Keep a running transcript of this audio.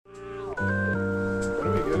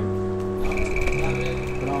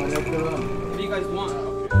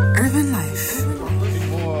Living life.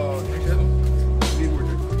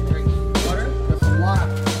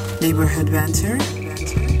 Neighborhood banter.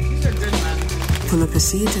 Pull up a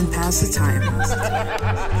seat and pass the time.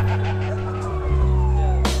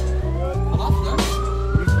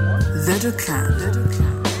 The Dukan.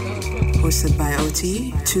 Hosted by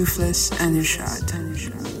OT, Toothless, and Irshad.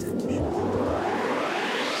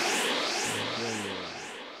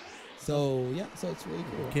 So it's really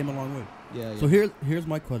cool. Came a long way. Yeah. So here's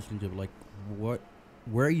my question, Jib. Like, where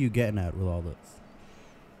are you getting at with all this?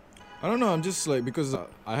 I don't know. I'm just like, because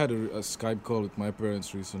I had a Skype call with my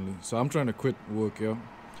parents recently, so I'm trying to quit work. Yeah.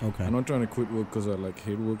 Okay. I'm not trying to quit work because I like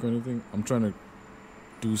hate work or anything. I'm trying to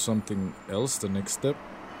do something else. The next step.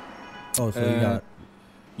 Oh, so you got.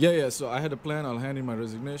 Yeah. So I had a plan. I'll hand in my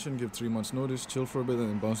resignation, give 3 months notice, chill for a bit, and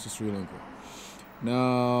then bounce to Sri Lanka.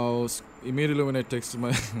 Now, immediately when I texted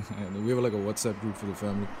my, we have like a WhatsApp group for the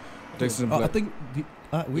family. Texted him. I think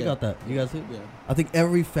we got that. You guys see? Yeah. I think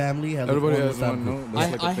every family has. Everybody one has WhatsApp one. group. No,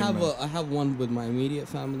 that's I have one with my immediate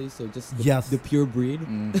family, so just the pure breed.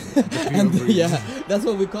 The pure breed. Yeah, that's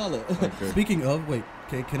what we call it. Okay. Speaking of, wait,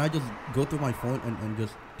 can I just go through my phone and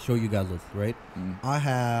just show you guys this, right? I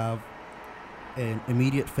have an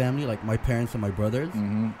immediate family, like my parents and my brothers,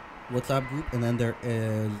 WhatsApp group, and then there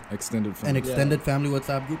is extended family. an extended family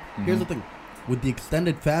WhatsApp group. Here's the thing. With the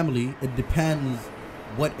extended family, it depends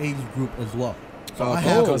what age group as well. So I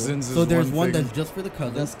have cousins. So there's one that's just for the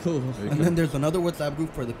cousins. That's cool. And then there's another WhatsApp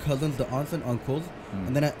group for the cousins, the aunts and uncles,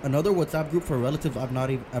 and then another WhatsApp group for relatives I've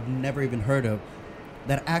never even heard of,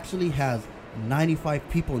 that actually has 95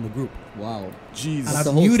 people in the group. Wow. Jeez. That's I've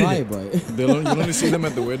the whole muted tribe, it. right? You'll only see them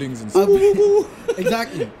at the weddings and stuff.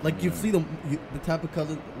 Exactly. Like you see them, the type of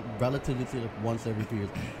cousin relative you see like once every 3 years.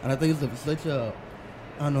 And I think it's such a,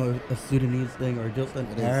 I don't know, a Sudanese thing or just an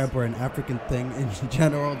Arab or an African thing in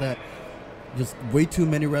general that just way too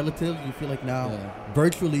many relatives. You feel like now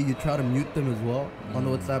virtually you try to mute them as well on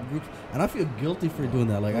the WhatsApp groups. And I feel guilty for doing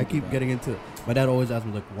that. Like I keep getting into it. My dad always asks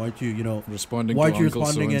me like, why aren't you, responding why aren't to you Uncle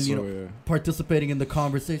responding and, so-and-so, participating in the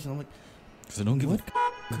conversation? I'm like, because I don't give what?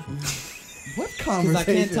 What Because conversation? I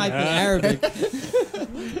can't type in Arabic.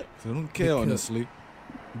 I don't care, honestly.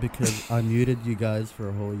 Because I muted you guys for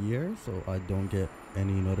a whole year, so I don't get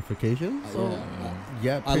any notifications. So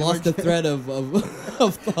I lost the thread of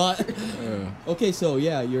thought. Okay, so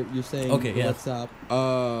you're saying WhatsApp.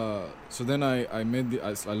 So then I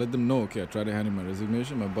let them know. Okay, I tried to hand in my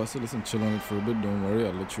resignation. My boss said, listen, chill on it for a bit. Don't worry,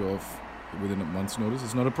 I'll let you off within a month's notice.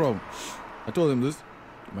 It's not a problem. I told him this.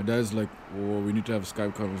 My dad's like, oh, we need to have a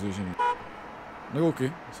Skype conversation. I'm like,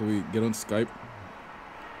 okay. So we get on Skype.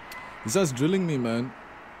 He starts drilling me, man.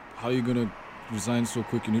 How you gonna resign so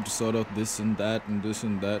quick? You need to sort out this and that and this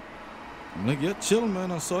and that. I'm like, yeah, chill,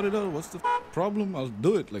 man. I'll sort it out. What's the problem? I'll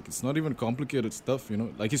do it. Like, it's not even complicated stuff,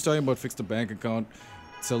 Like, he's talking about fix the bank account,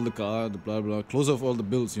 sell the car, the blah, blah, close off all the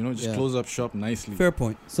bills, Just close up shop nicely. Fair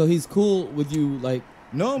point. So he's cool with you, like,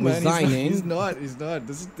 no, man, resigning. He's not.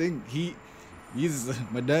 This is the thing. He's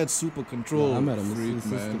my dad's super control. I met him. Freak, He's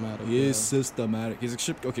man. systematic. He is systematic. He's a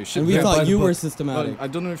ship. Okay, ship. And we captain. thought you were systematic. I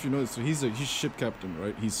don't know if you know this. So he's ship captain,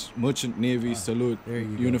 right? He's merchant navy, salute,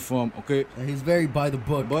 uniform. Okay. And he's very by the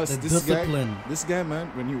book. Boss, the this discipline. guy, man.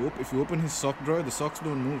 If you open his sock drawer, the socks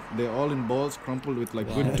don't move. They're all in balls, crumpled with like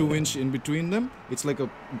good 2 inch in between them. It's like a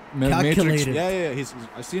matrix. Calculated. Yeah.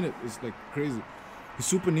 I've seen it. It's like crazy. He's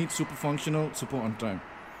super neat, super functional, super on time.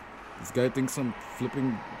 This guy thinks I'm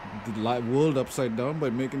flipping the world upside down by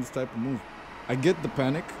making this type of move. I get the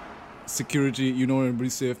panic. Security,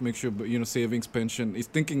 everybody's safe, make sure, savings, pension. He's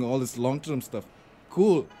thinking all this long-term stuff.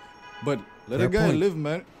 Cool. But let a guy live,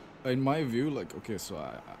 man. In my view, like, okay, so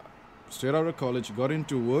I straight out of college, got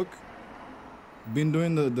into work, been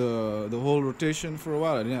doing the whole rotation for a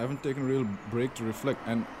while. I haven't taken a real break to reflect.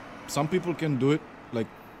 And some people can do it, like,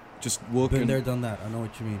 just work. Been there, done that. I know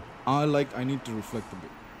what you mean. I need to reflect a bit.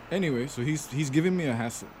 Anyway, so he's giving me a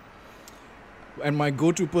hassle, and my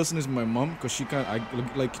go-to person is my mom, because she can't.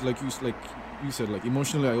 Like you said, like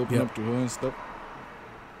emotionally I open up to her and stuff.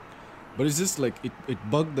 But it's just like it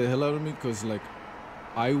bugged the hell out of me, because like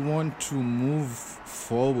I want to move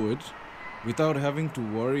forward without having to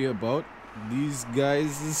worry about these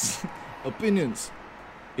guys' opinions.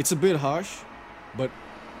 It's a bit harsh, but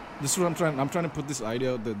this is what I'm trying to put this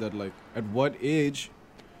idea out there, that like at what age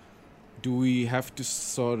do we have to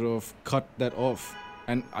sort of cut that off?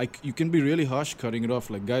 And you can be really harsh cutting it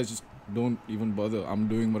off. Like, guys, just don't even bother. I'm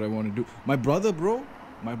doing what I want to do. My brother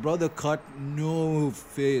cut no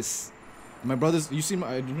face. My brother's, you see,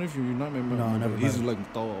 I don't know if you not remember. No, never. He's like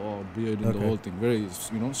beard and the whole thing, very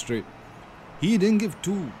straight. He didn't give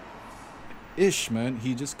two ish, man.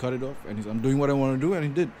 He just cut it off, and I'm doing what I want to do, and he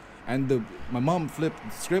did. And my mom flipped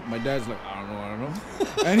the script. My dad's like, I don't know.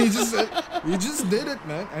 And he just did it,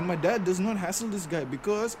 man. And my dad does not hassle this guy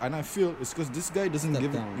and I feel it's because this guy doesn't Step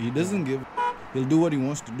give. down. He doesn't give. He'll do what he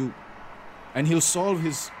wants to do, and he'll solve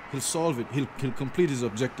it. He'll complete his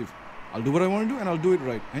objective. I'll do what I want to do, and I'll do it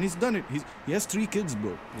right. And he's done it. He has 3 kids,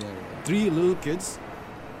 bro. Yeah. 3 little kids.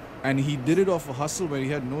 And he did it off a hustle where he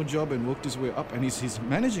had no job and worked his way up. And he's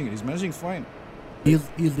managing it. He's managing fine. He's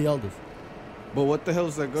the eldest. But what the hell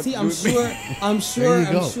is that got See, to do with me? I'm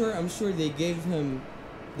There sure they gave him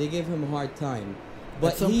a hard time.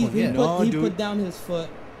 But At some point, he put down his foot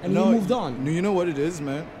and he moved on. You know what it is,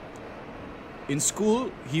 man? In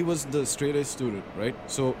school, he was the straight A student, right?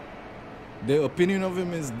 So their opinion of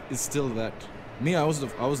him is still that. Me, I was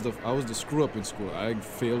the screw up in school. I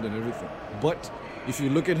failed and everything. But if you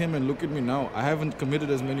look at him and look at me now, I haven't committed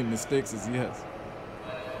as many mistakes as he has.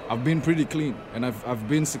 I've been pretty clean, and I've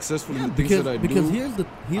been successful in the things that I do. Because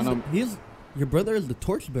here's your brother is the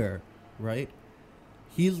torchbearer, right?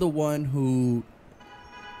 He's the one who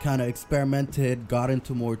kind of experimented, got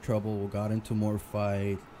into more trouble, got into more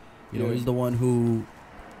fights. You know, he's the one who,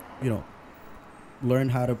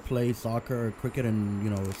 learned how to play soccer or cricket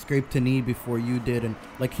and, scraped a knee before you did. And,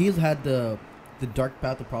 like, he's had the dark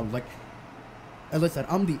path of problems. Like, as I said,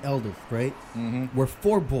 I'm the eldest, right? Mm-hmm. We're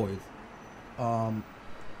 4 boys.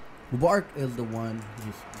 Mubarak is the one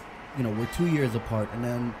who's, we're 2 years apart. And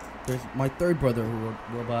then there's my third brother who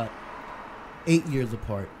we're about 8 years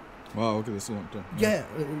apart. Wow, okay, that's a long time. Yeah,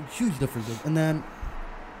 huge differences. And then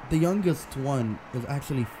the youngest one is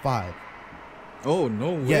actually 5. Oh,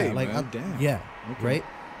 no way, Yeah, like, man. Damn. yeah, Okay.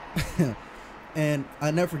 right? And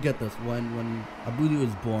I never forget this. When Abudi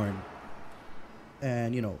was born,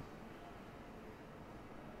 and,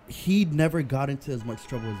 he never got into as much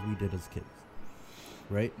trouble as we did as kids.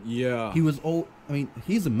 Right? Yeah. He was old. I mean,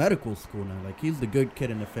 he's in medical school now. Like, he's the good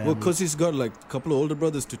kid in the family. Well, because he's got like a couple of older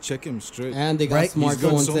brothers to check him straight. And they got Right? He's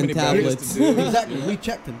got smartphones so and many barriers tablets. to deal with. Exactly. Yeah. We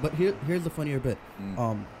checked him. But here's the funnier bit.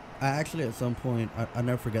 Mm. I actually, at some point, I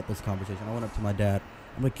never forget this conversation. I went up to my dad.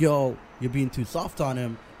 I'm like, yo, you're being too soft on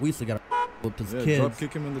him. We used to get up to Yeah, kids. drop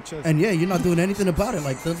kick him in the chest. And yeah, you're not doing anything about it.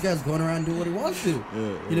 Like, this guy's going around doing what he wants to.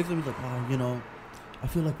 Yeah, He looks at me like, oh, I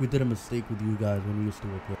feel like we did a mistake with you guys when we used to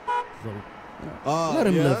work with. So, let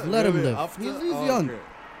him live. Let him live. After? He's Oh, young.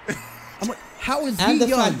 okay. I'm like, how is And he the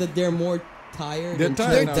young? fact that they're more tired They're and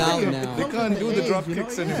tired chilled now. out They now. can't do the Age, drop you know?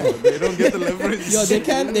 kicks Yeah. anymore. They don't get the leverage. Yo, they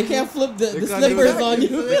can't flip the They can't slippers do on that.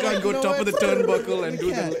 you. They can't go You know top of the what? turnbuckle and They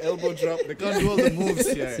do can't. the elbow drop. They can't do all the moves.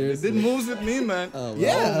 Yeah, they Seriously. did moves with me, man. Oh, wow.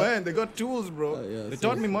 Yeah. Oh man, they got tools, bro. Yeah, They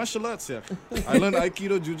taught me martial arts. Yeah, I learned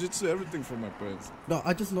aikido, jiu-jitsu, everything from my parents. No,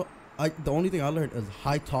 I just know. The only thing I learned is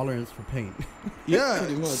high tolerance for pain. Yeah,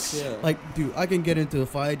 Pretty much, yeah. Like, dude, I can get into a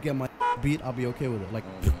fight, get my beat, I'll be okay with it. Like,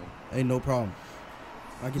 Oh, man. ain't no problem.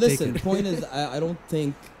 I can Listen, the take it. point is, I don't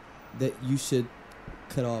think that you should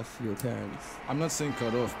cut off your parents. I'm not saying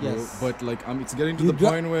cut off, bro, Yes. but like it's getting to You the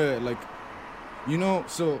point where like,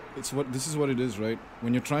 so this is what it is, right?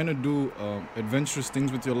 When you're trying to do adventurous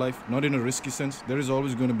things with your life, not in a risky sense, there is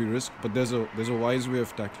always going to be risk, but there's a wise way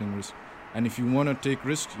of tackling risk. And if you want to take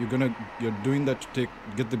risks, you're doing that to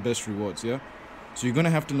get the best rewards, yeah? So you're going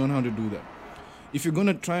to have to learn how to do that. If you're going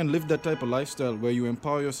to try and live that type of lifestyle where you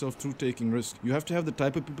empower yourself through taking risks, you have to have the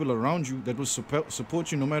type of people around you that will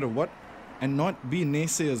support you no matter what and not be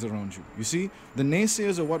naysayers around you. You see, the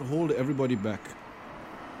naysayers are what hold everybody back.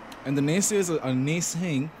 And the naysayers are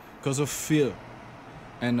naysaying because of fear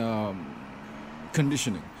and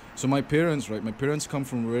conditioning. So my parents, right? My parents come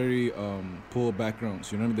from very poor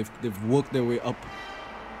backgrounds. You know, they've worked their way up.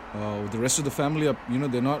 The rest of the family,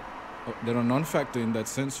 they're a non-factor in that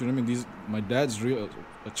sense. You know what I mean? My dad's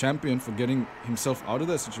a champion for getting himself out of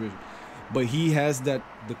that situation, but he has the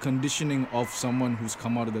conditioning of someone who's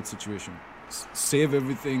come out of that situation. Save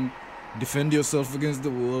everything, defend yourself against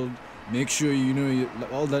the world, make sure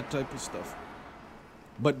all that type of stuff.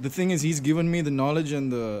 But the thing is, he's given me the knowledge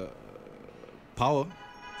and the power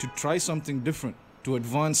to try something different, to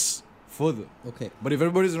advance further. Okay. But if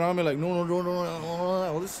everybody's around me like, no,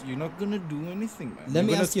 all this, you're not gonna do anything, man. Let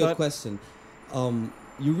me ask you a question.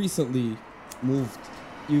 You recently moved.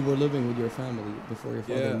 You were living with your family before your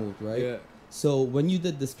father moved, right? Yeah. So when you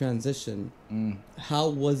did this transition, how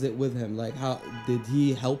was it with him? Like, how did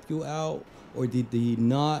he help you out, or did he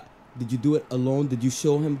not? Did you do it alone? Did you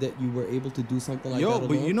show him that you were able to do something like that alone?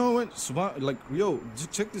 But you know what?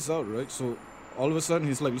 Just check this out, right? So all of a sudden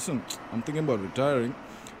he's like, listen, I'm thinking about retiring.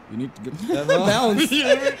 You need to get that Bounce.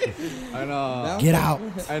 and Get out.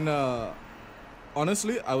 And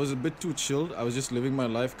honestly, I was a bit too chilled. I was just living my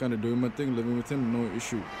life, kind of doing my thing, living with him, no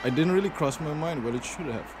issue. I didn't really cross my mind, but it should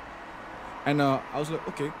have. And I was like,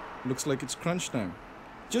 okay, looks like it's crunch time.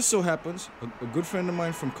 Just so happens, a good friend of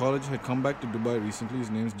mine from college had come back to Dubai recently. His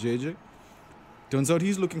name's JJ. Turns out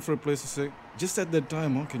he's looking for a place to stay. Just at that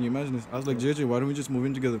time, can you imagine this? I was like, JJ, why don't we just move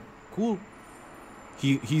in together? Cool.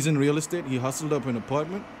 He's in real estate. He hustled up an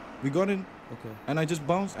apartment. We got in. Okay. And I just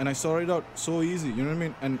bounced and I saw it out so easy. You know what I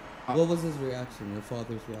mean? And what was his reaction? Your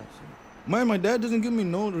father's reaction? my dad doesn't give me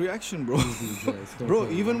no reaction, bro. Yes,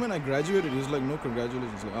 Bro, even when I graduated, he was like, no,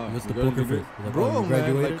 congratulations. Like, What's you the got a poker degree? face? Like, Bro, oh, you man,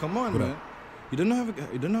 graduated? like, come on, What man. up? He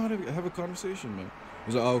didn't know how to have a conversation, man.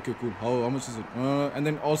 He's like, okay, cool. How much is it? And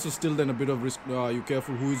then also still then a bit of risk. You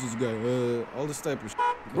careful. Who is this guy? All this type of shit.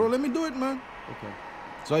 Okay. Bro, let me do it, man. Okay.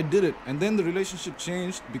 So I did it. And then the relationship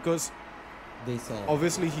changed because They saw.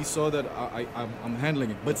 obviously he saw that I'm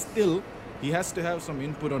handling it. But still, he has to have some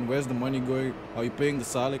input on where's the money going. Are you paying the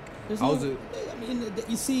salik? How's it? I mean,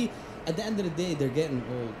 you see, at the end of the day, they're getting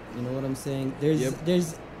old. You know what I'm saying? Yep.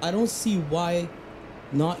 I don't see why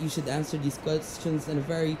not you should answer these questions in a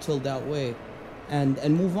very chilled out way and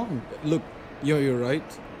move on. Look, you're right.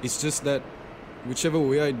 It's just that whichever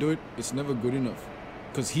way I do it, it's never good enough.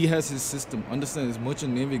 Because he has his system. Understand, he's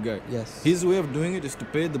merchant navy guy. Yes. His way of doing it is to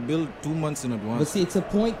pay the bill 2 months in advance. But see, it's a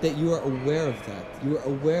point that you are aware of that. You are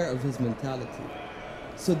aware of his mentality.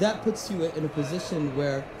 So that puts you in a position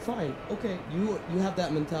where, fine, okay, you have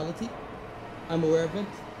that mentality. I'm aware of it.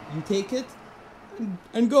 You take it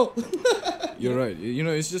and go. You're right. You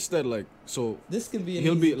know, it's just that like, so This can be an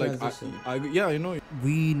he'll easy be like, transition. yeah, you know.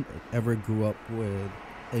 We ever grew up with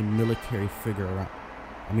a military figure around.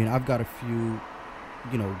 I mean, I've got a few,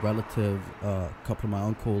 relatives, a couple of my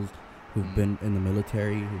uncles who've been in the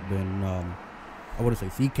military, who've been, I wouldn't say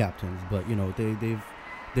sea captains, but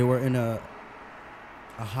they were in a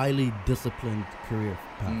highly disciplined career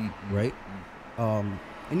path, right?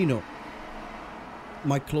 And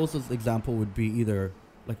my closest example would be either,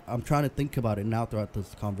 like, I'm trying to think about it now throughout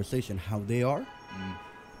this conversation, how they are,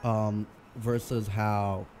 versus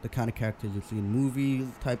how the kind of characters you see in movies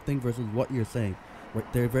type thing versus what you're saying.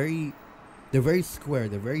 Right? They're very square.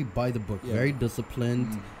 They're very by the book, very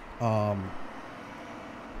disciplined,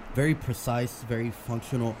 very precise, very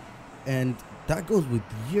functional, and that goes with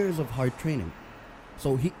years of hard training.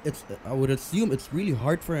 So I would assume it's really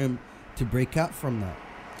hard for him to break out from that.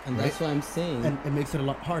 And that's what I'm saying. And it makes it a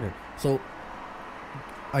lot harder. So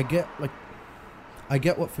I get what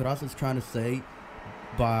Firas is trying to say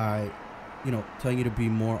by, telling you to be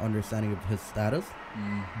more understanding of his status.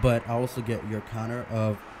 But I also get your counter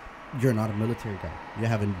of you're not a military guy. You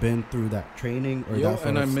haven't been through that training or that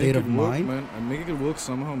sort of state of mind. Man. I'm making it work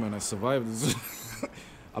somehow, man. I survived this.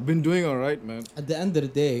 I've been doing all right, man. At the end of the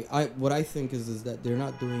day, what I think is that they're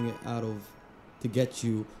not doing it to get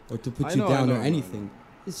you or to put you down or anything.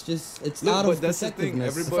 It's just out of that's the thing.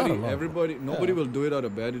 protectiveness. Nobody will do it out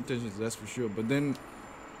of bad intentions. That's for sure. But then,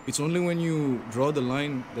 it's only when you draw the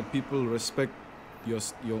line that people respect your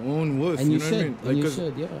own worth. And you know should. what I mean? And you 'cause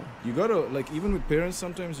should, yeah. you gotta, like, even with parents,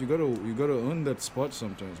 sometimes you gotta earn that spot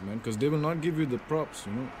sometimes, man. Because they will not give you the props,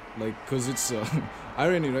 like, because it's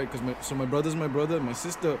irony, right? Because my brother's my brother, my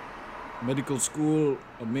sister, medical school,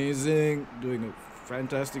 amazing, doing a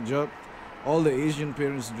fantastic job. All the Asian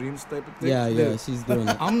parents' dreams type of thing. Yeah, she's doing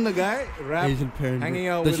it. I'm the guy, rap, Asian parent. hanging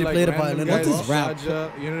out Does with she like play the random violin? guys, What is rap?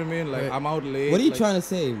 Sharjah, you know what I mean? Like, Right. I'm out late. What are you like, trying to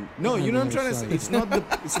say? No, you know what I'm trying to say. It's not the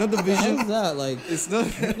What vision. is that? Like, It's not.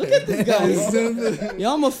 look at this guy.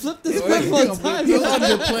 Yo, I'm gonna flip this quick one time.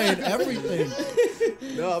 You're playing everything.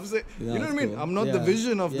 No, I'm saying. No, you know what I it's mean? cool. I'm not the Yeah.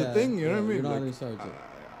 vision of the thing. You know what I mean? You're not Like, in charge.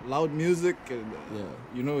 loud music, and,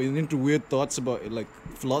 Yeah. into weird thoughts about it, like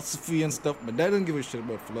philosophy and stuff. But dad don't give a shit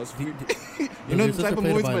about philosophy. You know your the type sister of play the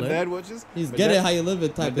movies my violin? dad watches. He's My get dad- it how you live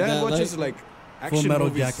it My type of dad dad. watches like action Metal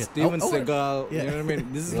movies, Jacket. Steven Oh, Seagal. yeah. You know what I mean?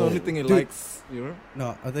 This is the only thing he Dude. likes. You know?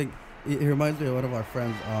 No, I think it reminds me of one of our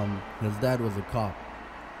friends. His dad was a cop,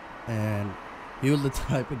 and he was the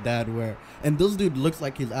type of dad where, and this dude looks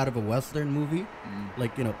like he's out of a Western movie,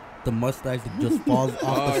 like the mustache that just falls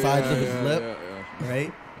off the sides of his lip,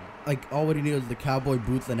 right? Like all what he needs is the cowboy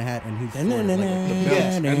boots and a hat, and he's sort of like, The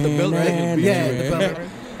belt and the belt. that he'll beat yeah, you the with. belt.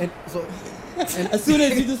 And so, As soon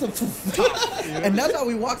as you just and that's how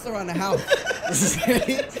he walks around the house.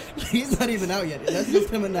 He's not even out yet. That's just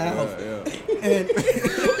him in the house. And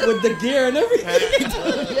with the gear and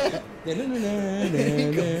everything.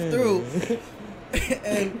 he comes through,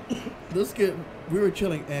 and this kid, we were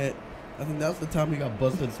chilling, and I think that's the time he got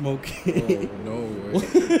busted smoking. Oh, no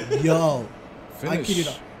way. Yo, I Finish. kid you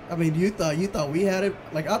not. I mean, you thought we had it.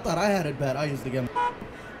 Like I thought I had it bad. I used to get.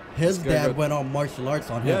 His This guy dad got- went on martial arts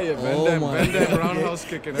on Yeah, him. yeah, Van Oh Damme, my Van Damme God. roundhouse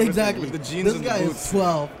kick and everything Exactly. with the jeans This and guy the is boots.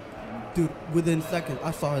 12. Dude, within seconds,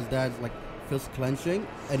 I saw his dad's like fist clenching,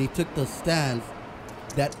 and he took the stance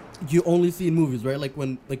that you only see in movies, right? Like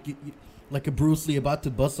when like a Bruce Lee about to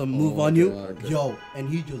bust some move on you, yo, and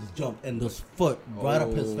he just jumped and this foot right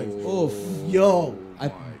up his face. Oh, yo. I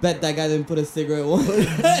bet that guy didn't put a cigarette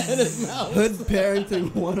in his mouth. Hood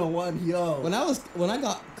parenting 101, yo. When I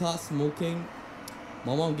got caught smoking,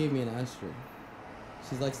 my mom gave me an ashtray.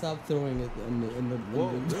 She's like, stop throwing it in the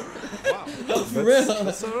Wow. For real.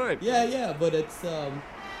 That's all right. Yeah, but it's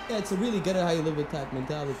it's a really get it how you live with type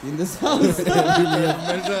mentality in this house. In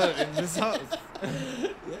this house.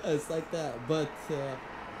 Yeah, it's like that. But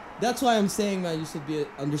that's why I'm saying, man, you should be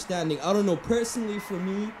understanding. I don't know, personally for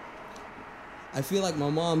me, I feel like my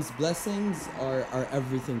mom's blessings are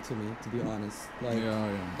everything to me, to be honest. Like,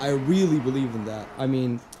 I really believe in that. I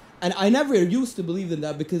mean, and I never used to believe in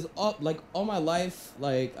that because all my life,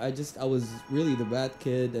 like I was really the bad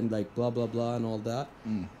kid and like blah blah blah and all that.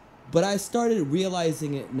 But I started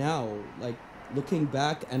realizing it now, like looking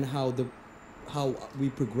back and how we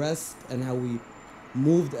progressed and how we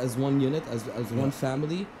moved as one unit, as one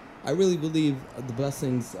family. I really believe the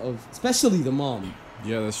blessings of, especially the mom.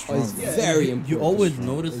 Yeah, that's strong. Is very important. You always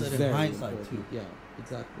notice It's that in very hindsight important. too. Yeah,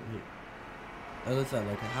 exactly. As I said,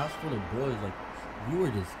 like a house full of boys, like you were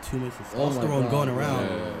just too much Oh my testosterone God. going around.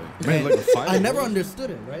 Yeah. Man, like a fight. I never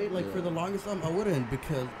understood it, right? Like for the longest time, I wouldn't,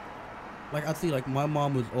 because like I'd see like my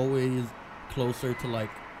mom was always closer to like,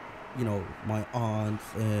 you know, my aunts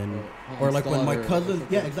and or like when my cousins,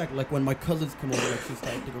 yeah, exactly. Like when my cousins come over, like she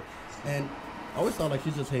started to go, and I always thought like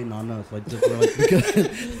she's just hating on us, like just we're,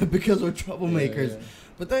 like because we're troublemakers. Yeah.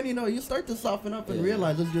 But then you start to soften up and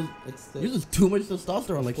realize it's just too much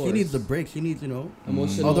testosterone. Like she needs a break. She needs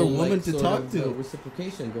emotional, other women like, to talk to.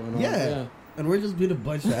 Reciprocation going on. Yeah. And we're just being a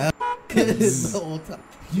bunch of ass the whole time.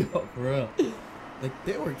 Yo, for real. Like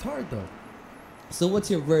they worked hard though. So what's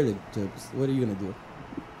your verdict, Jibs? What are you gonna do?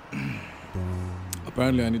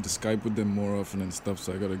 Apparently, I need to Skype with them more often and stuff,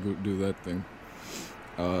 so I gotta go do that thing.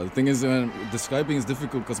 The thing is, the Skyping is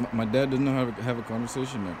difficult because my dad doesn't know how to have a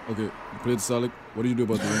conversation. Like, okay, you played Salik. What do you do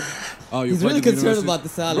about the ring? Oh, He's really concerned about the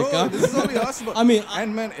Salik. Bro, this is all he asks about. I mean,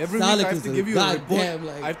 and man, every Salik week I have to give you a report.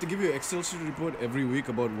 like, I have to give you an Excel sheet report every week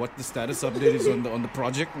about what the status update is on the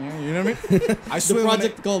project. You know what I mean? I swear, the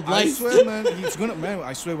project called I swear, man,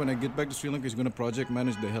 I swear when I get back to Sri Lanka, he's gonna project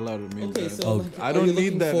manage the hell out of me. Okay, so I don't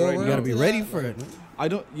need that right now. You gotta be ready for it. I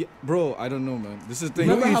don't, bro. I don't know, man. This is the thing.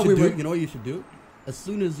 You know what you should do? As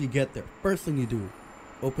soon as you get there, first thing you do,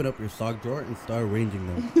 open up your sock drawer and start arranging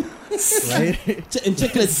them. Right? In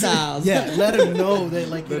chicken styles. Yeah, let them know that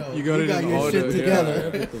like you got your shit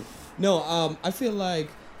together. Yeah. No, I feel like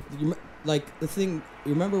the thing.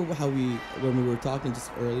 You remember how when we were talking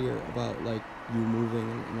just earlier about like you moving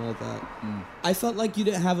and all that. I felt like you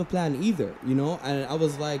didn't have a plan either, and I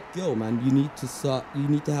was like, yo, man, you need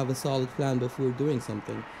to have a solid plan before doing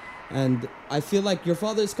something. And I feel like your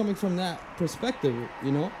father is coming from that perspective,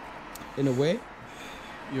 in a way.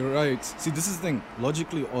 You're right. See, this is the thing.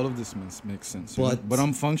 Logically, all of this makes sense. But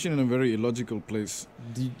I'm functioning in a very illogical place.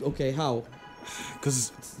 Okay, how?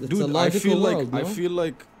 Because, it's dude, a logical I feel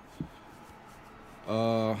like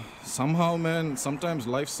somehow, man, sometimes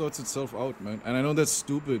life sorts itself out, man. And I know that's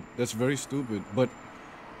stupid. That's very stupid. But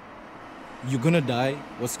you're gonna die.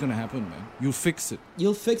 What's gonna happen, man? You'll fix it.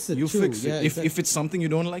 You'll fix it. Yeah, if it's something you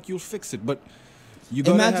don't like, you'll fix it. But you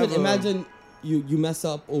gotta imagine you mess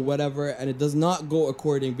up or whatever, and it does not go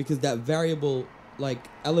according, because that variable like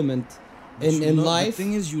element in life. The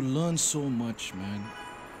thing is, you learn so much, man.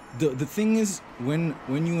 The thing is, when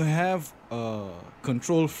you have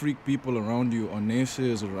control freak people around you or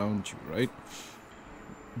naysayers around you, right?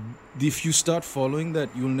 If you start following that,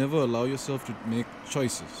 you'll never allow yourself to make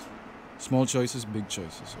choices. Small choices, big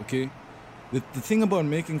choices, okay? The thing about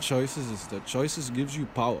making choices is that choices gives you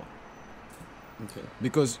power. Okay.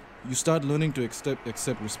 Because you start learning to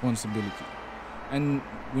accept responsibility. And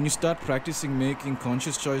when you start practicing making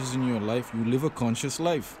conscious choices in your life, you live a conscious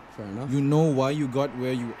life. Fair enough. You know why you got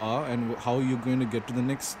where you are and how you're going to get to the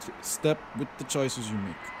next step with the choices you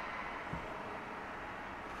make.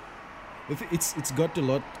 It's got a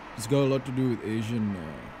lot to do with Asian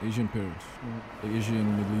parents,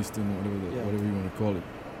 Asian, Middle Eastern, whatever you want to call it.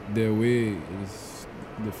 Their way is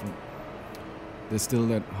different. There's still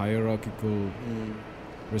that hierarchical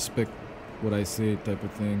respect what I say type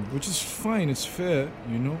of thing, which is fine. It's fair,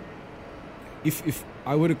 If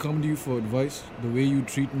I were to come to you for advice, the way you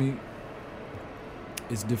treat me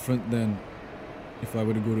is different than if I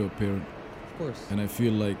were to go to a parent. Of course. And I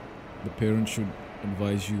feel like the parent should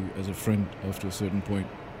advise you as a friend after a certain point.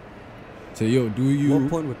 Say, yo, do you... What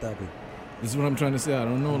point would that be? This is what I'm trying to say. I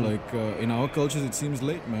don't know. Like, in our cultures, it seems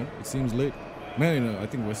late, man. It seems late. Man, I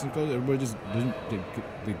think Western culture, everybody just doesn't...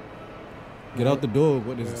 Get out the door.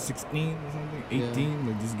 What is it, Yeah. 16 or something? Yeah. 18?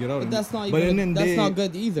 Like, just get out. But and- that's not but even. then That's they- not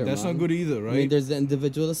good either. That's man. not good either, right? I mean, there's the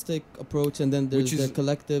individualistic approach, and then there's Which is- the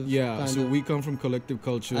collective. yeah, kind so of, we come from collective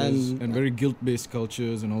cultures And- and very guilt-based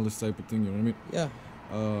cultures and all this type of thing. You know what yeah.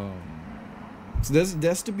 I mean? So there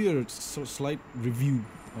has to be a slight review.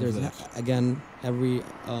 Of There's that. again every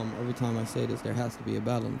time I say this, there has to be a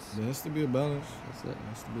balance. There has to be a balance. That's it. There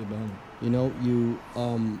has to be a balance. You know, you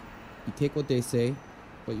take what they say,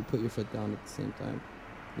 but you put your foot down at the same time.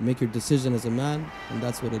 You make your decision as a man, and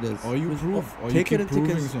that's what it is. Or you With- prove, or you take it keep into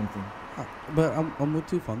proving something. But I'm with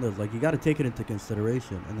Toof on this. Like, you got to take it into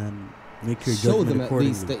consideration and then make your Show judgment them at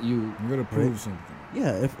accordingly. least that you. You gotta prove something.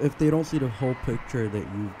 Yeah, if they don't see the whole picture that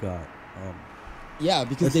you've got, Yeah,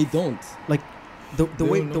 because they don't. the They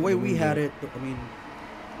way don't know, the way they we won't had get it, I mean,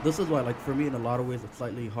 this is why, like, for me in a lot of ways it's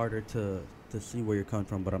slightly harder to see where you're coming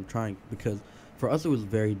from. But I'm trying, because for us it was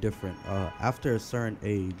very different. After a certain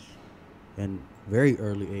age, and very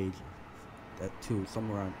early age, at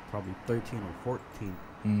somewhere around probably 13 or 14.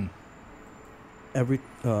 Mm. Every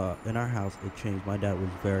in our house it changed. My dad was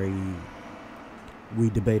very, we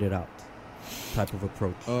debated out type of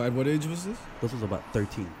approach. At what age was this? This was about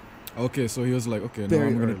 13. Okay, so he was like, okay, now Very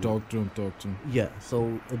I'm gonna early. talk to him. Yeah, so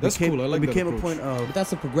it That's became, cool, I like it that became a approach. point of But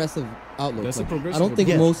that's a progressive outlook. That's a Like, progressive I don't think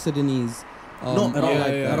approach. most Sudanese. no at all, yeah,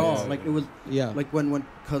 like, yeah, at all. yeah. Like, it was Yeah. like when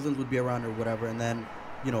cousins would be around or whatever, and then,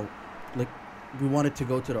 you know, like, we wanted to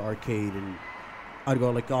go to the arcade, and I'd go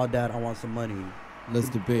like, oh, Dad, I want some money. Let's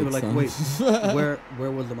They debate. were like, son. wait,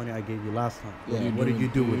 where was the money I gave you last time? Yeah. What did you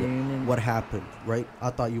do with it? Mm. What happened, right?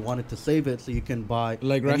 I thought you wanted to save it so you can buy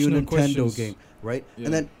Like a new rational Nintendo questions. game, right? Yeah.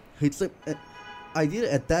 And then he'd say, ideally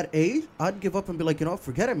at that age, I'd give up and be like, you know,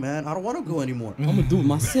 forget it, man. I don't want to go anymore. I'm gonna do it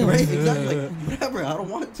myself. Right? Exactly. Like, whatever. I don't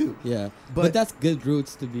want to. Yeah. But- But that's good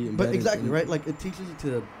roots to be. But embedded exactly, in. right? Like, it teaches you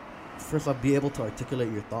to first off be able to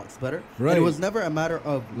articulate your thoughts better. Right. And it was never a matter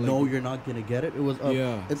of Like- no, you're not gonna get it. It was of,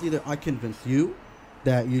 Yeah. it's either I convince you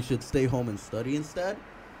that you should stay home and study instead,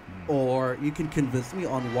 or you can convince me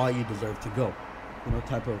on why you deserve to go. You know,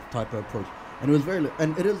 type of approach. And it was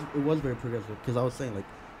it was very progressive, because I was saying, like,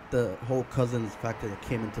 the whole cousins factor that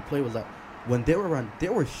came into play was that when they were around, they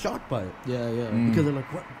were shocked by it, Yeah, yeah. Mm. because they're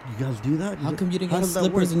like, what, you guys do that? How come you didn't How get does that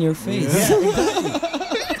slippers work? in your face? Yeah,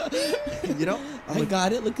 exactly. You know, I'm I like,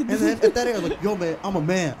 got it. Look at and this. then at that age, I was like, yo, man, I'm a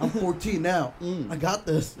man. I'm 14 now. Mm. I got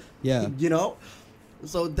this. Yeah. You know?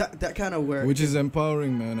 So that kind of where Which is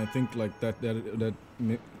empowering, man. I think like that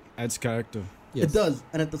adds character. Yes. it does.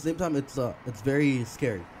 And at the same time, it's very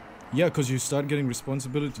scary. Yeah, because you start getting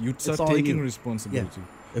responsibility. You start all taking you. responsibility.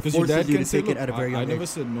 It Because your forces dad you can to say, take look, it at a very I young never age.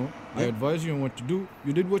 said no. I Yeah. advise you on what to do.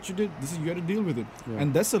 You did what you did. This is, you got to deal with it. Yeah.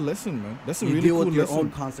 And that's a lesson, man. That's a You really deal cool with your lesson.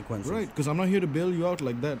 own consequences. Right, because I'm not here to bail you out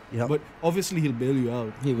like that. Yep. But obviously he'll bail you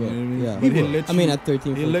out. He will, You know what I mean? yeah. But He he'll will. let I mean, you, at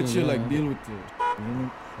 13, he'll let 14, you like yeah. deal with it. You know what I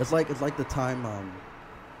mean? It's like the time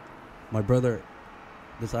my brother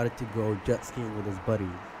decided to go jet skiing with his buddy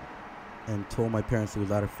and told my parents he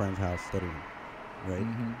was at a friend's house studying, right?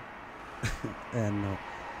 Mhm. And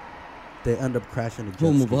they end up crashing a jet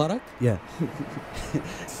Who, ski. Mubarak? Yeah.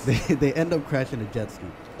 they end up crashing a jet ski.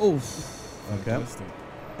 Oh, Okay. Fantastic.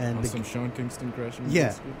 And On the, some Sean Kingston crashing. Yeah.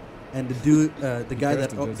 jet ski. and the dude, the guy crashed that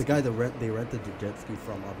the jet the ski. guy that they rented the jet ski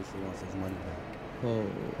from obviously wants his money back. oh,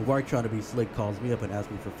 Mubarak, trying to be slick, calls me up and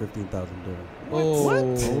asks me for $15,000. oh. What?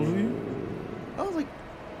 How old were you? I was like,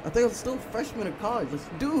 I think I was still a freshman in college.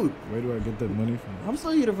 Like, dude, Where do I get that money from? I'm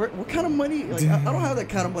still university. What kind of money? Like, I don't have that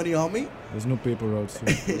kind of money on me. There's no paper routes.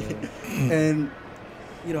 Here. And,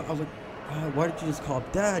 you know, I was like, why did you just call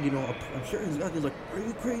up Dad? You know, I'm sure he's like, are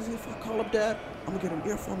you crazy? If I call up Dad, I'm gonna get an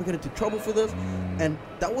earful. I'm gonna get into trouble for this. And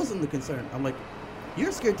that wasn't the concern. I'm like,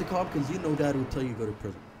 you're scared to call because you know Dad will tell you to go to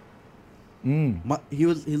prison.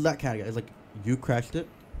 He's that kind of guy. He's like, you crashed it.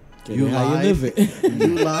 Get You it how you lied. live it. You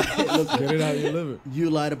lied. Listen, Get it how you live it. you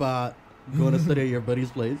lied about going to study at your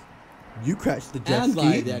buddy's place. You crashed the jet And ski.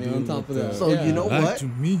 lie, Danny, on top of that. So, you know Lied what? to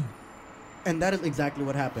me. And that is exactly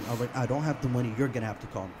what happened. I was like, I don't have the money. You're gonna have to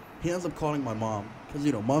call me. He ends up calling my mom because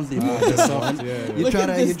you know mom's the emotional soft, one. yeah. You Look try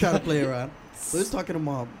at to this play around. So he's talking to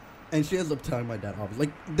mom, and she ends up telling my dad. Obviously,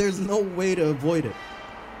 like there's no way to avoid it.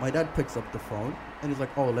 My dad picks up the phone and he's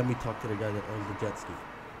like, "Oh, let me talk to the guy that owns the jet ski."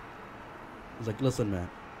 He's like, "Listen, man,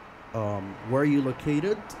 where are you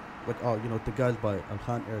located?" Like, "Oh, you know, the guy's by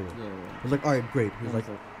Khan area." He's like, "All right, great." He's like,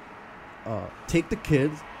 "Take the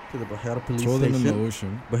kids to the Bahira police Throw them in the station.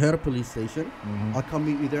 ocean. Bahira police station. Mhm. I'll come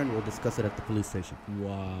meet you there and we'll discuss it at the police station."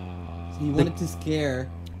 Wow. He wanted to scare.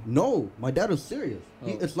 No, my dad was serious. Oh.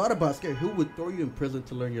 It's not about scare. Who would throw you in prison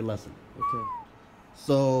to learn your lesson? Okay.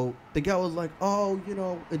 So the guy was like, "Oh, you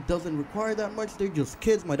know, it doesn't require that much. They're just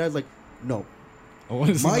kids." My dad's like, "No, I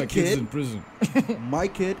want to see My my kids kid- in prison. My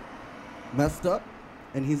kid messed up,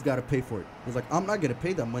 and he's got to pay for it. He's like, I'm not gonna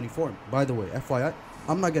pay that money for him. By the way, FYI,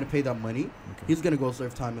 I'm not gonna pay that money. Okay. He's gonna go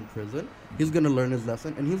serve time in prison. He's gonna learn his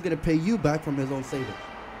lesson, and he's gonna pay you back from his own savings.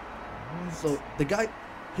 So the guy,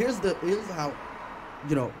 here's how,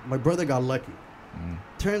 my brother got lucky.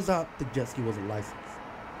 Turns out the jet ski wasn't licensed.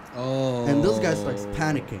 Oh. And this guy starts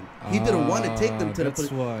panicking. He didn't want to take them to the That's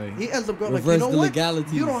police. why. He ends up going Reverse like, the what?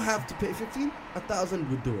 legalities. You don't have to pay 15, 1,000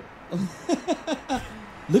 would do it.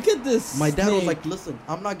 Look at this. My dad was snake. like, listen,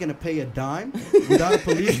 I'm not gonna pay a dime without a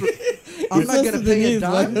police. I'm You're not so gonna pay a Sudanese,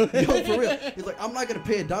 dime. by the Yo, for real. He's like, I'm not gonna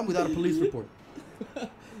pay a dime without a police report.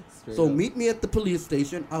 Straight So up. meet me at the police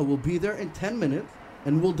station. I will be there in 10 minutes,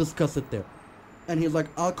 and we'll discuss it there. And he's like,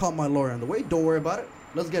 I'll call my lawyer on the way. Don't worry about it.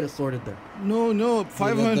 Let's get it sorted there. No, let them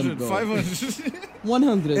 500, go. 500.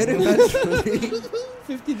 100. And eventually,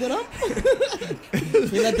 50 dirham?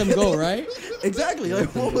 He let them go, right? exactly.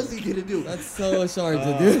 Like, what was he gonna do? That's so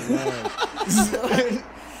Sharjah, dude.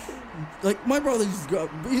 Like my brother just got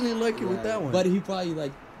really lucky with that one. But he probably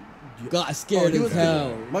like got Oh, scared he as was hell.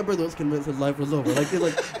 convinced. My brother was convinced his life was over. Like he's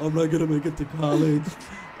like, I'm not gonna make it to college.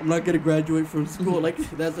 I'm not gonna graduate from school. Like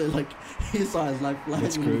that's it. Like he saw his life That's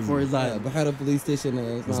flashing crazy. before his eyes. Yeah, Bahara police station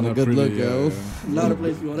is It's not a not good pretty, look, yeah, yo. yeah. Not a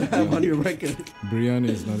place you want to have on your record. Biryani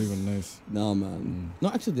is not even nice. No, man. No,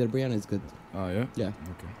 actually, their biryani is good. Ah, yeah? Yeah,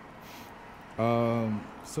 Okay.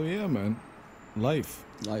 So yeah, man. Life.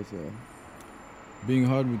 life, yeah. Being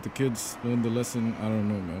hard with the kids, learn the lesson, I don't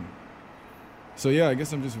know, man. So yeah, I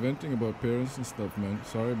guess I'm just venting about parents and stuff, man.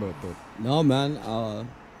 Sorry about that. No, man.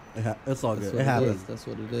 It's all That's good. what It happens. is. That's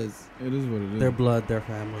what it is. It is what it is. Their blood, their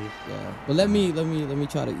family. Yeah. But let me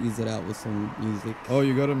try to ease it out with some music. Oh,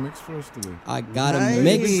 you got a mix for us today? I got Nice. a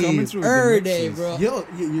mix He's coming through with the every day, mixes. bro. Yo,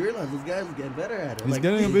 you realize this guy's getting better at it. He's Like,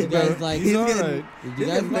 getting a you bit guys better. like- He's he's alright. getting- Did He's you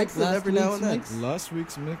guys getting like mixes last every now week's and then. mix? Last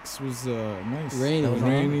week's mix was nice. Rainy. That was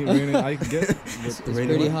Rainy. I get It's but rainy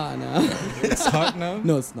pretty one? hot now. it's hot now.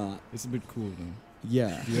 No, it's not. It's a bit cool now.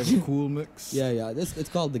 Yeah. Do you have a cool mix? Yeah. It's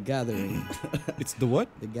called The Gathering. It's the what?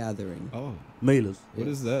 The Gathering. Oh, Mailers. what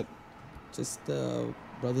Yeah. is that? Just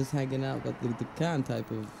brothers hanging out, got the can type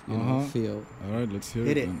of Uh-huh. feel. All right, let's hear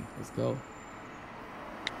Hit it. it. Then. Let's go.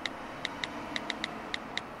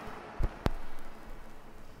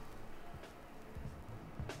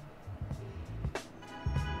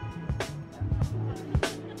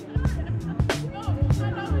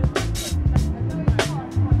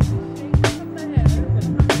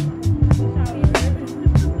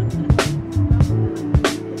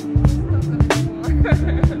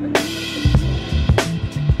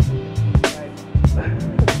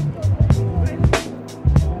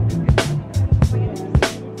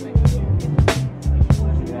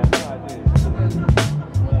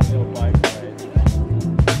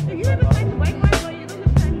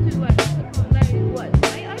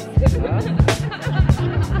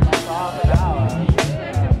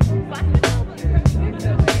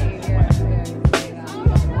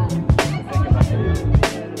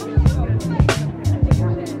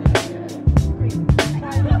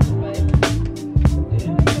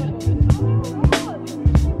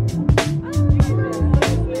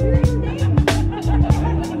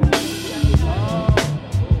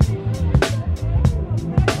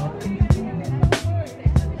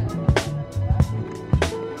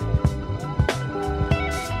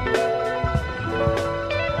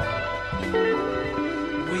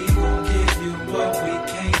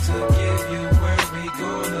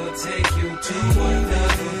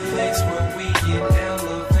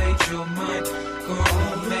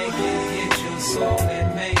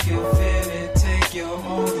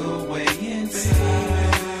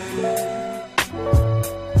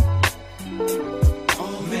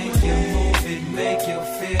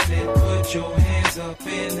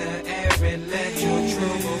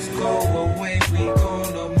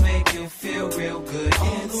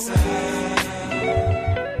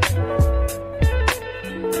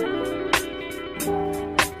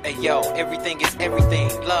 Yo, everything is everything.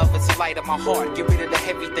 Love is the light of my heart. Get rid of the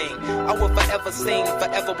heavy thing. I will forever sing,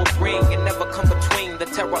 forever will bring, and never come between the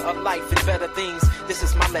terror of life and better things. This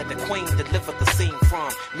is my letter, queen, deliver the scene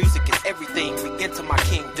from. Music is everything. We enter my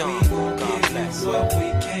kingdom. We gon' give you what we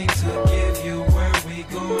came to give you. Where we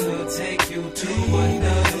gonna take you to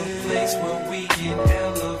another place where we can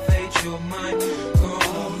elevate your mind.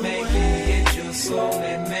 Gonna make it hit your soul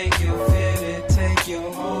and make you feel it. Take you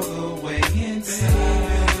all the way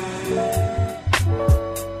inside.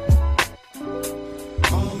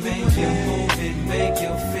 Make you move it, make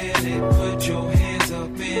you feel it. Put your hands up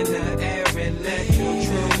in the air and let your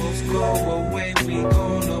troubles go away. We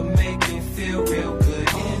gonna make you feel real good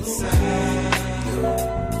inside.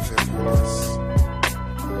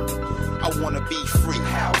 be free.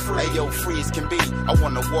 Ayo, free as can be. I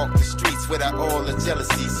wanna walk the streets without all the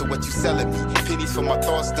jealousy. So what you selling me? Pennies for my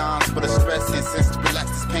thoughts, dimes for the stress. Incense to relax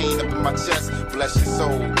this pain up in my chest. Bless your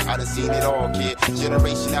soul, I done seen it all, kid.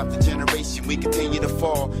 Generation after generation, we continue to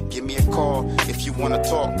fall. Give me a call if you wanna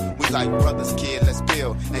talk. We like brothers, kid. Let's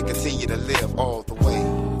build and continue to live all the way,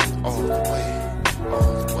 all the way,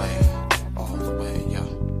 all the way, all the way, yeah.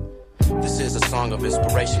 This is a song of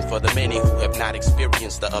inspiration for the many who have not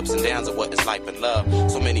experienced the ups and downs of what is life and love.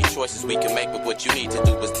 So many choices we can make, but what you need to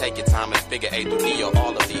do is take your time and figure A through D or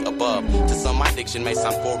all of the above. To some, my diction may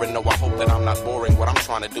sound foreign. No, I hope that I'm not boring. What I'm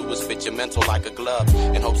trying to do is fit your mental like a glove,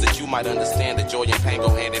 in hopes that you might understand that joy and pain go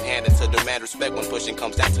hand in hand, and to demand respect when pushing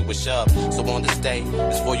comes down to a shove. So on this day,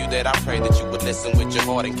 it's for you that I pray that you would listen with your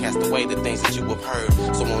heart and cast away the things that you have heard.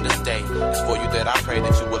 So on this day, it's for you that I pray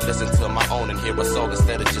that you would listen to my own and hear a soul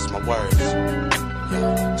instead of just my words.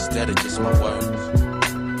 Yeah, instead of just my words.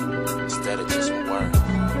 Instead of just my words.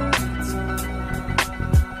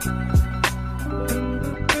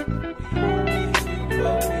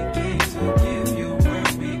 What we came to give you, where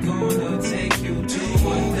we gonna take you to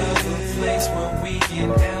another place where we can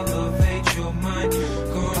elevate your mind.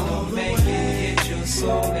 Gonna make it hit your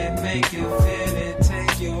soul and make you feel it,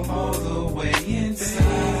 take you all the way inside.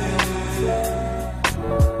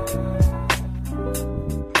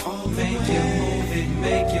 Make you move it,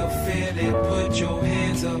 make you feel it. Put your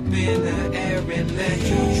hands up in the air and let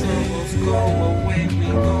your troubles go away. We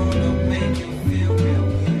gonna make you feel real.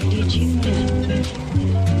 Did you know that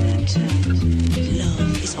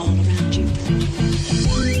love is all around you?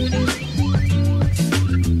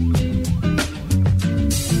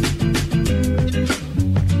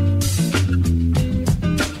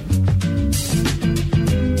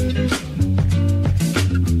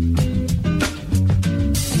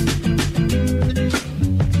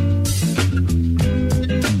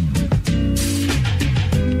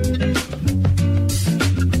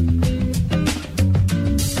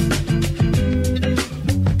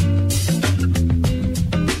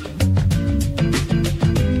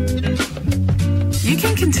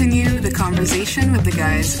 Conversation with the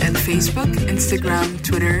guys at Facebook, Instagram,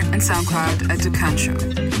 Twitter, and SoundCloud at Dukan Show.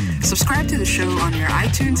 Subscribe to the show on your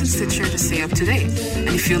iTunes and Stitcher to stay up to date. And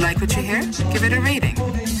if you like what you hear, give it a rating.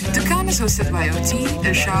 Dukan is hosted by OT,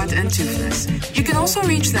 Irshad, and Toothless. You can also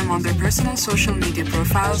reach them on their personal social media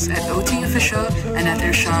profiles at OT Official and at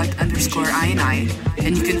Irshad_INI.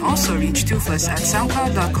 And you can also reach Toothless at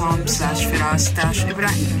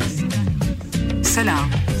soundcloud.com/Firas-Ibrahim.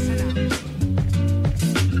 Salam.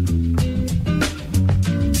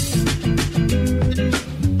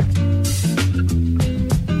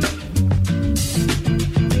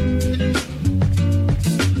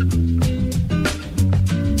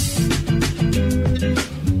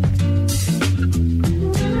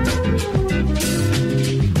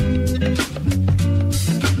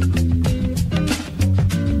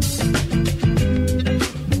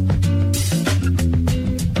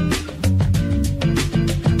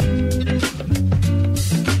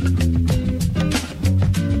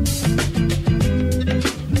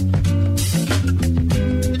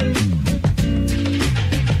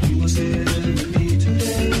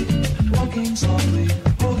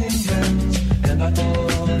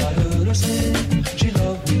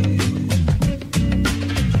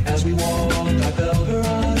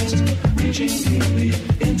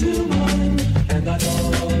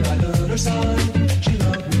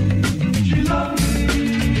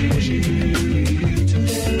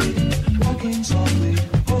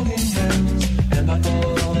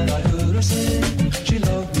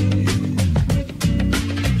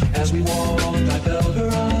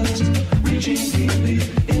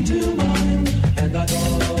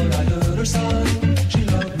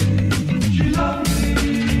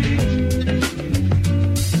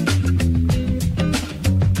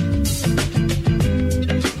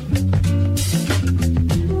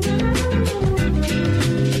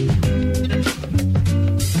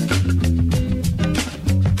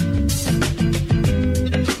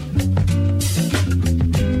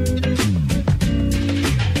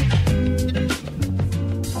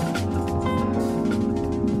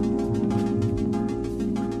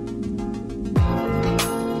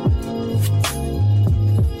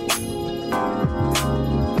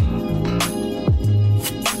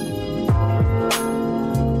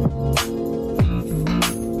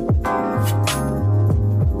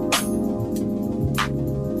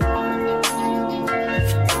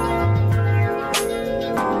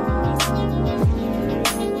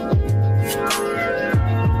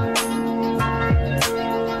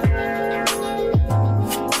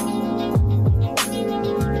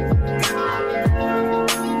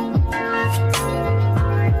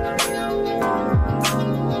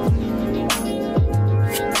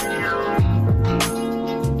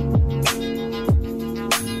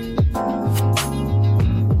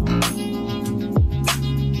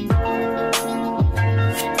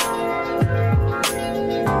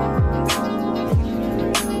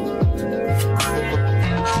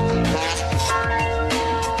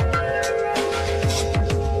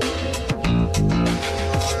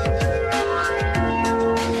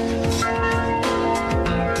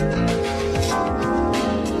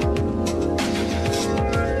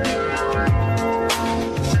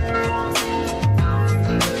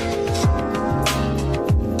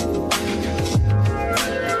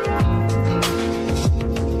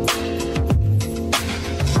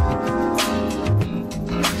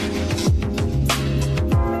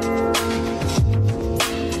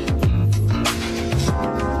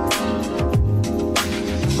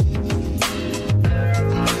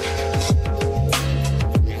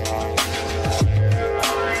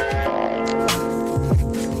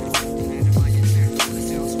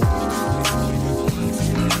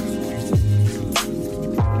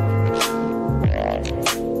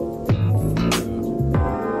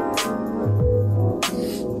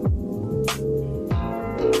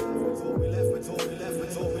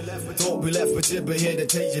 here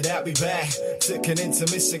to tell you that we back. Took an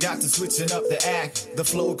intermission, got to switching up the act. The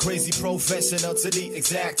flow crazy, professional to the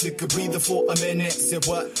exact. Took a breather for a minute, said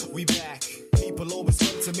what? We back. People always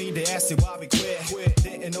come to me, they ask me why we quit.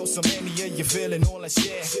 Didn't know so many of you feeling all I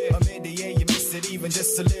share. Amid the air, you missed it even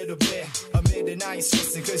just a little bit. Amid it, now you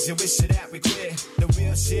stressing cause you wish that we quit. The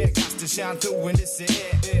real shit got to shine through in this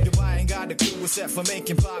air. Yo, I ain't got a clue except for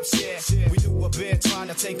making pop shit. We do a bit, trying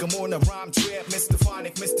to take them on a rhyme trip. Mr.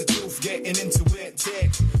 Phonic, Mr. Truth, getting into it.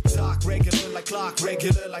 Tick, talk regular like clock,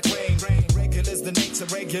 regular like rain. Regular's the nature,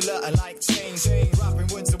 regular like change. Dropping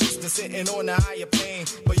words of wisdom, sitting on a higher plane.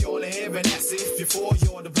 But you're all hearing that's if you fall,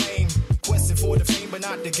 you're to blame. Question for the fame, but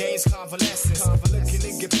not the game's convalescence. Looking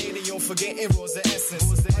to get paid and you're forgetting rules of essence.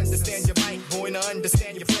 Understand your mic, boy, to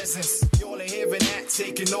understand your presence. You're all hearing that,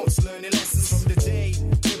 taking notes, learning lessons from the day.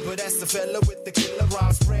 But that's the fella with the killer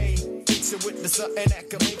rhyme spray. Picture with the something that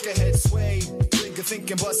can make a head sway. Trigger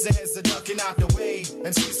thinking, bust their heads are ducking out the way.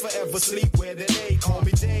 And she's forever sleep where they lay. Call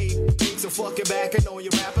me Dave. Ain't so fucking back, I know you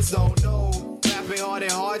rappers don't know. Rapping hard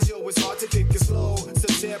and hard, yo, it's hard to kick it slow. So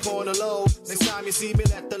tap on the low. Next time you see me,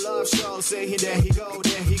 let the love show. Say, hey, there he go,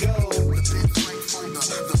 there he go.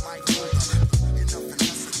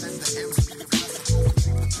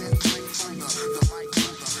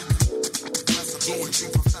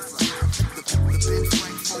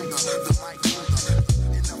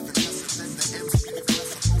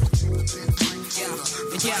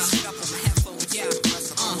 Yeah, shit up on my headphones, yeah.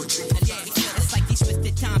 It's like these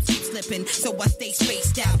twisted times keep slipping, so I stay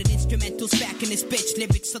spaced out. An instrumental's back in this bitch,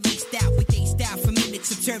 lyrics are laced out. We dazed out for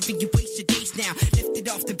minutes, observing you waste your days now. Lifted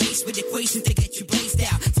off the base with equations to get you blazed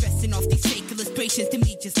out. Stressing off these fake illustrations to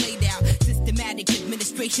me just laid out. Systematic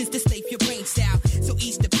administrations to slave your brain style. So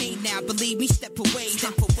ease the pain now, believe me, step away.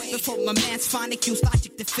 Before my man's phonic, use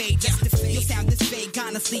logic to fade. Just to fade. Your sound is vague,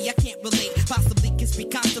 honestly, I can't relate. Possibly cause we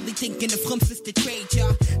constantly thinking of rumps to trade,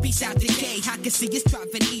 y'all. Peace out decay, I can see you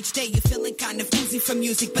striving each day. You're feeling kind of woozy from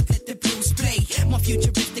music, but let the blues play. More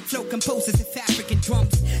futuristic flow composers of African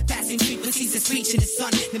drums. Passing frequencies of speech in the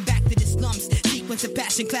sun, then back to the slums. Sequence of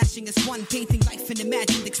passion clashing as one, painting life an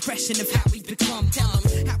imagined expression of how we become. Tell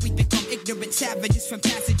them how we become ignorant savages from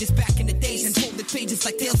passages back in the days and folded pages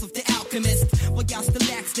like tales of the alchemist. While y'all still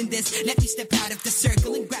laxed in this, let me step out of the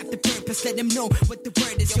circle and grab the purpose. Let them know what the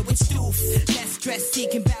word is. Yo, it's doof. Less stress,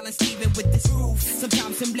 seeking balance even with this groove.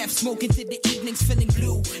 Sometimes I'm left smoking to the evenings, feeling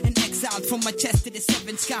blue and exiled from my chest to the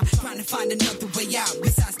seventh sky, trying to find another way out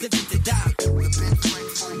besides living to die. The big drink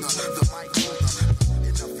from the mic holder.